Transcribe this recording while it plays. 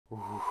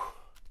Have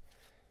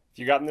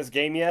you gotten this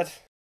game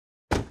yet?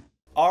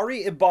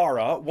 Ari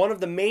Ibarra, one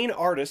of the main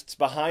artists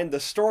behind the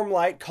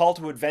Stormlight Call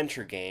to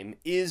Adventure game,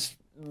 is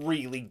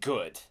really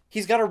good.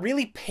 He's got a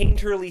really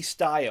painterly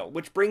style,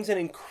 which brings an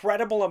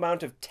incredible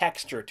amount of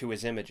texture to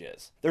his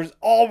images. There's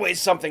always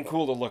something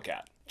cool to look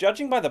at.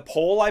 Judging by the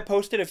poll I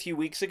posted a few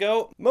weeks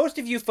ago, most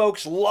of you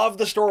folks love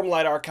the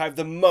Stormlight Archive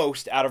the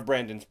most out of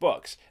Brandon's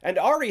books, and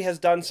Ari has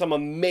done some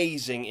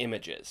amazing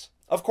images.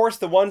 Of course,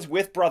 the ones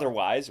with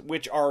Brotherwise,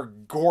 which are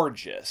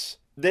gorgeous.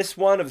 This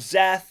one of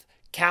Szeth,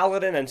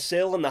 Kaladin, and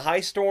Syl in the High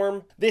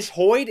Storm. This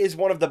Hoid is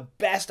one of the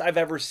best I've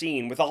ever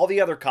seen, with all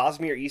the other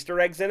Cosmere Easter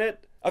eggs in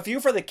it. A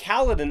few for the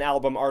Kaladin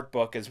album art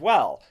book as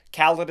well.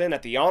 Kaladin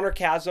at the Honor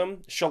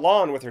Chasm,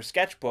 Shallan with her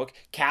sketchbook,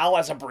 Cal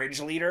as a bridge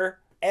leader.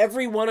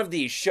 Every one of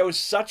these shows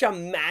such a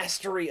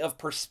mastery of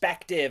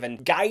perspective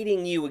and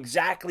guiding you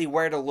exactly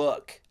where to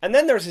look. And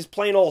then there's his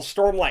plain old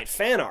Stormlight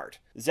fan art.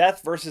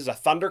 Szeth versus a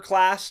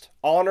Thunderclast,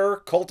 Honor,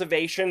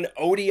 Cultivation,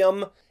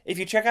 Odium. If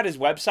you check out his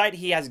website,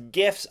 he has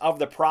GIFs of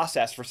the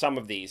process for some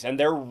of these, and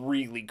they're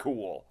really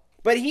cool.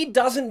 But he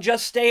doesn't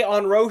just stay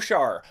on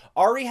Roshar.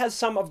 Ari has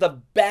some of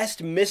the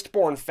best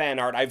Mistborn fan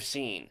art I've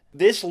seen.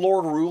 This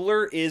Lord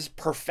Ruler is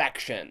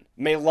perfection.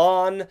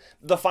 Melan,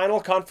 the final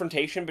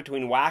confrontation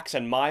between Wax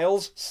and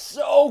Miles,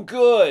 so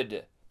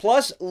good!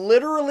 Plus,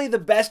 literally the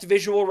best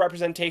visual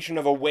representation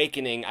of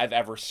Awakening I've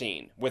ever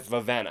seen, with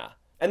Vivenna.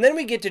 And then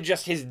we get to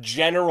just his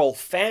general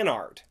fan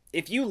art.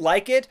 If you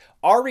like it,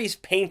 Ari's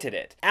painted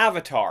it.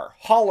 Avatar,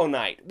 Hollow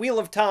Knight, Wheel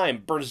of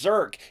Time,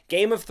 Berserk,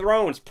 Game of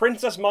Thrones,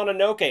 Princess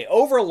Mononoke,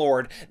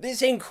 Overlord,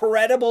 this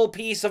incredible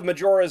piece of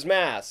Majora's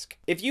Mask.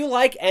 If you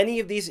like any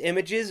of these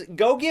images,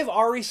 go give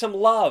Ari some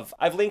love.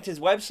 I've linked his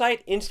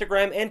website,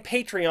 Instagram, and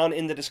Patreon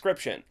in the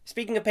description.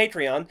 Speaking of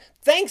Patreon,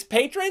 thanks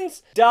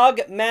patrons!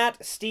 Doug,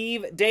 Matt,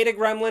 Steve, Data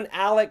Gremlin,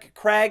 Alec,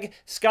 Craig,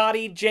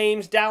 Scotty,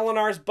 James,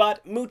 Dalinar's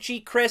Butt,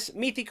 Moochie, Chris,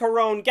 Mithi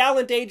Corone,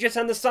 Gallant Aegis,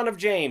 and the Son of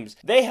James.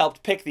 They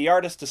helped pick the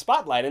artist to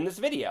spotlight in this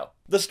video.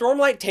 The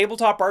Stormlight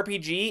Tabletop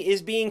RPG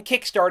is being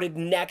kickstarted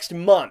next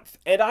month,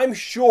 and I'm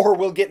sure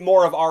we'll get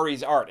more of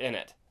Ari's art in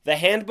it. The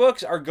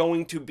handbooks are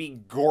going to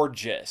be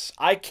gorgeous.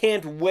 I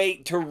can't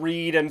wait to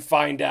read and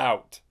find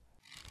out.